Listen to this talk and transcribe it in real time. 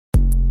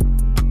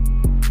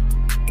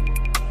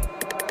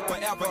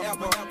Slow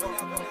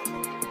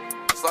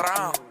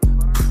down.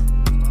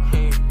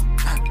 Yeah.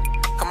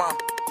 Come on.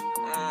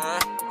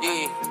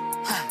 Yeah.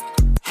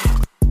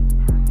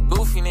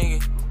 Goofy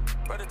nigga.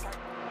 Brother type.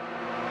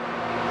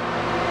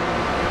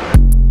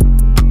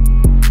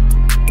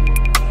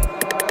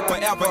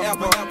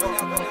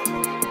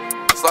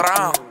 Slow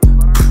down.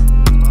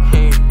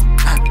 Yeah.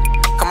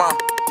 Come on.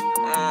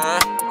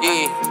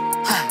 Yeah.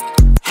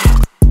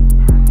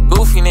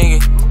 Goofy nigga.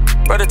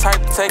 Brother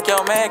type to take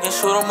your mag and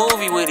shoot a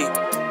movie with it.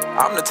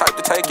 I'm the type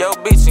to take your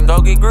bitch and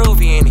go get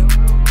groovy in it.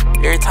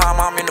 Every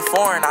time I'm in the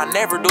foreign, I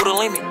never do the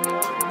limit.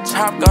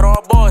 Chop got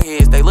all bald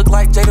heads, they look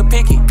like Jada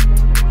Pickett.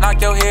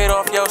 Knock your head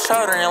off your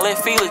shoulder and let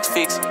Felix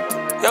fix it.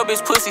 Yo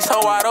bitch pussy so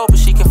wide open,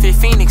 she can fit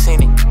Phoenix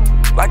in it.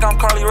 Like I'm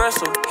Carlee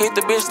Russell, hit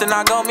the bitch then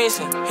I go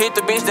missing. Hit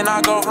the bitch then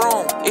I go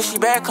room. If she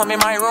bad, come in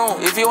my room.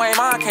 If you ain't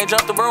mine, can't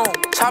jump the broom.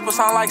 Chopper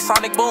sound like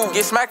Sonic Boom.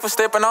 Get smacked for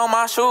stepping on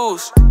my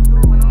shoes.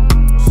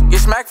 Get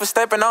smacked for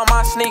stepping on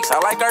my sneaks. I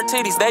like her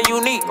titties, they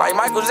unique. Like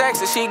Michael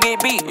Jackson, she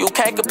get beat. You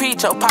can't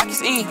compete, your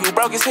pockets eat. You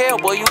broke as hell,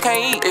 boy, you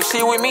can't eat. If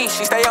she with me,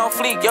 she stay on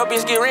fleek. Yo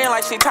bitch get ran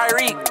like she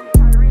Tyreek.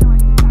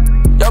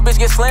 Yo bitch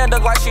get slammed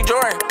up like she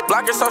Jordan.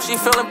 Block her so she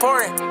feel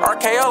important.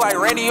 RKO like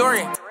Randy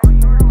Orton.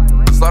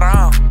 Slow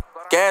down,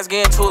 gas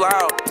getting too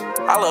loud.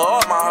 I love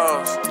all my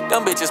hoes,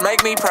 them bitches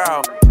make me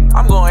proud.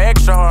 I'm going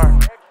extra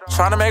hard,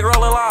 tryna make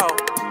rollin' loud.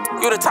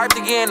 You the type to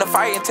get in the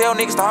fight and tell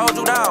niggas to hold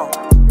you down.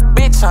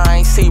 Bitch, I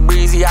ain't see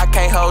breezy, I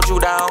can't hold you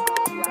down.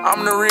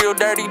 I'm the real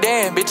dirty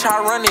Dan, bitch, I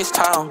run this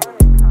town.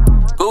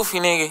 Goofy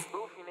nigga,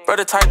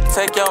 brother type to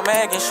take your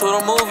mag and shoot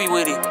a movie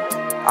with it.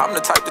 I'm the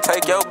type to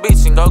take your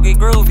bitch and go get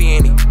groovy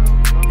in it.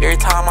 Every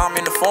time I'm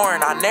in the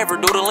foreign, I never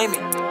do the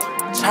limit.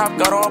 Chop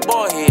got all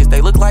bald heads,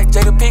 they look like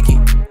Jada Pickett.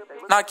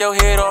 Knock your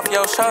head off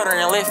your shoulder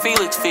and let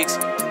Felix fix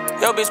it.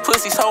 Yo bitch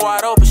pussy so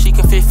wide open, she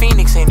can fit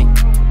Phoenix in it.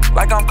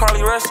 Like I'm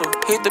Carlee Russell,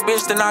 hit the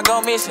bitch then I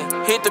go missing.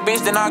 Hit the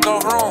bitch then I go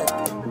room.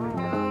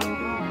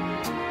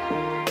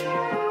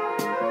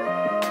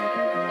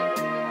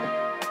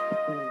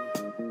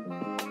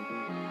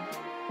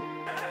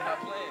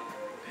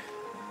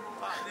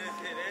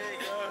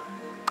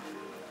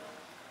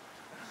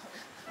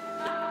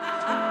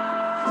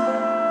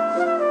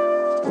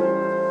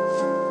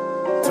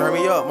 Turn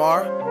me up,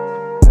 Mar.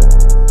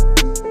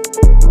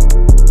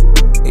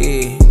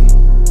 Yeah.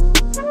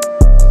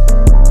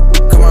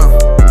 Come on.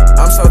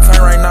 I'm so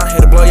turned right now,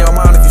 here to blow your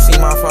mind if you see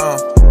my phone.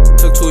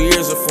 Took 2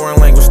 years of foreign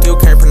language, still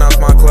can't pronounce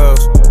my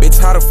clothes. Bitch,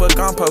 how the fuck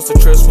I'm supposed to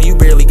trust when you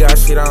barely got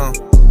shit on?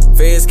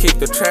 Feds kick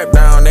the trap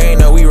down, they ain't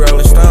know we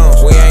rolling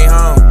stones. We ain't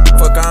home,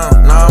 fuck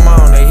on, now I'm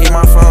on, they hit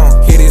my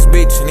phone. Hit this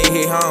bitch and it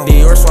hit home.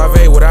 Dior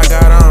Suave, what I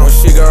got on. When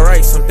shit go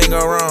right, something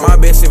go wrong. My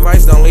best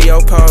advice, don't leave your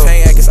pole.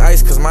 Can't act as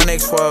ice, cause my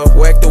neck's swole.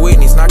 Whack the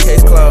witness, not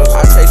case closed.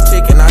 I taste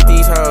chicken, not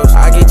these hoes.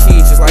 I get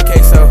cheese just like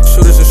queso.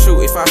 Shooters will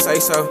shoot if I say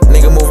so.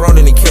 Nigga move around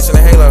and he catching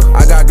a halo.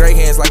 I got great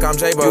hands like I'm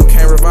J-Bo. You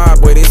can't revive,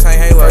 boy, this ain't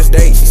Halo. First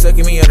date, she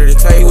sucking me under the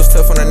table. He was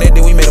tough on the net,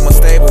 then we made him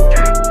unstable.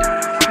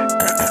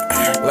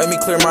 Let me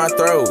clear my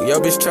throat, yo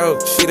bitch choke,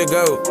 she the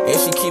goat, and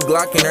she keep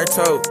glocking her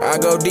toe. I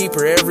go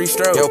deeper every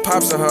stroke, yo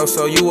pop's a hoe,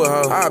 so you a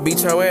hoe. I'll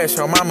beat your ass,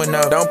 your mama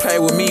know. Don't play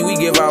with me, we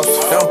give out.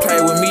 Don't play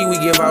with me,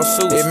 we give out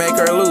suits. It make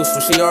her loose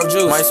when she off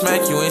juice. Might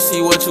smack you and see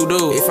what you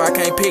do. If I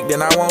can't pick,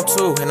 then I want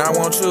two, and I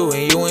want you,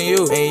 and you and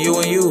you, and you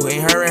and you,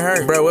 and her and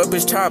her. Bro, up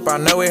his chop, I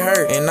know it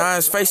hurt, and now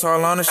his face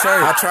all on the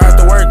shirt. I tried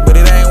to work, but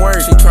it ain't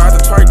work. She tried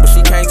to twerk, but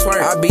she can't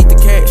twerk. I beat the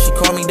cat, she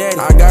call me daddy.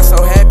 I got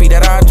so happy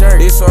that I jerked.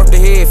 This off the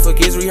head, fuck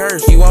his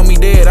rehearse. He want me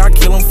dead, I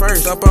kill him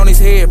first. Up on his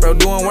head, bro,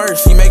 doing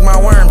worse. She make my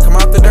worm come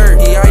out the dirt.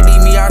 He ID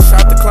me, I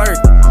shot the clerk.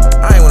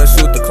 I ain't wanna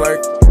shoot the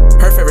clerk.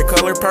 Her favorite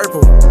color,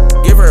 purple.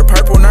 Give her a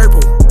purple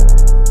nurple.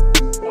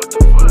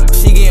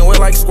 She getting wet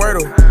like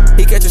Squirtle.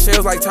 He catches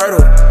shells like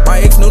Turtle.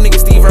 My ex new nigga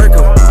Steve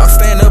Urkel. I'm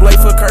staying up late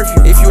for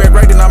curfew. If you act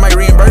right, then I might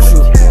reimburse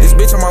you. This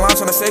bitch on my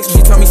launch on the sex.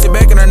 She told me sit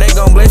back and her neck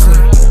gon' bless me.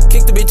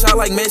 Kick the bitch out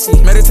like Messi.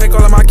 Made her take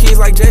all of my kids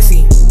like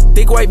Jesse.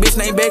 Thick white bitch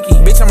named Becky.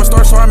 Bitch, I'm a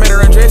star, so I made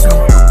her undress me.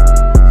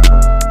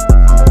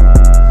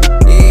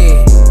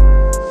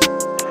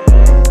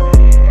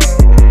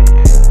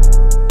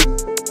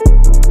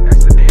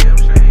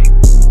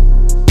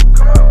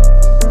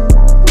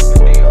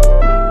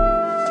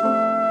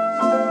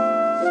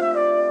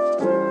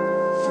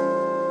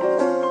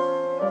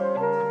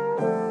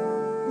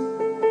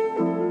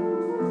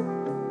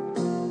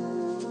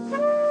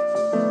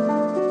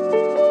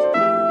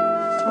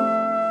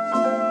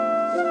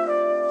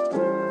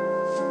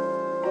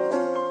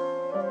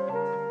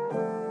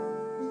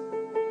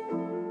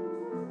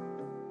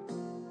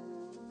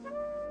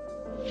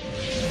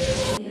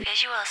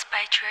 Visuals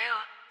by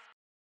Drew.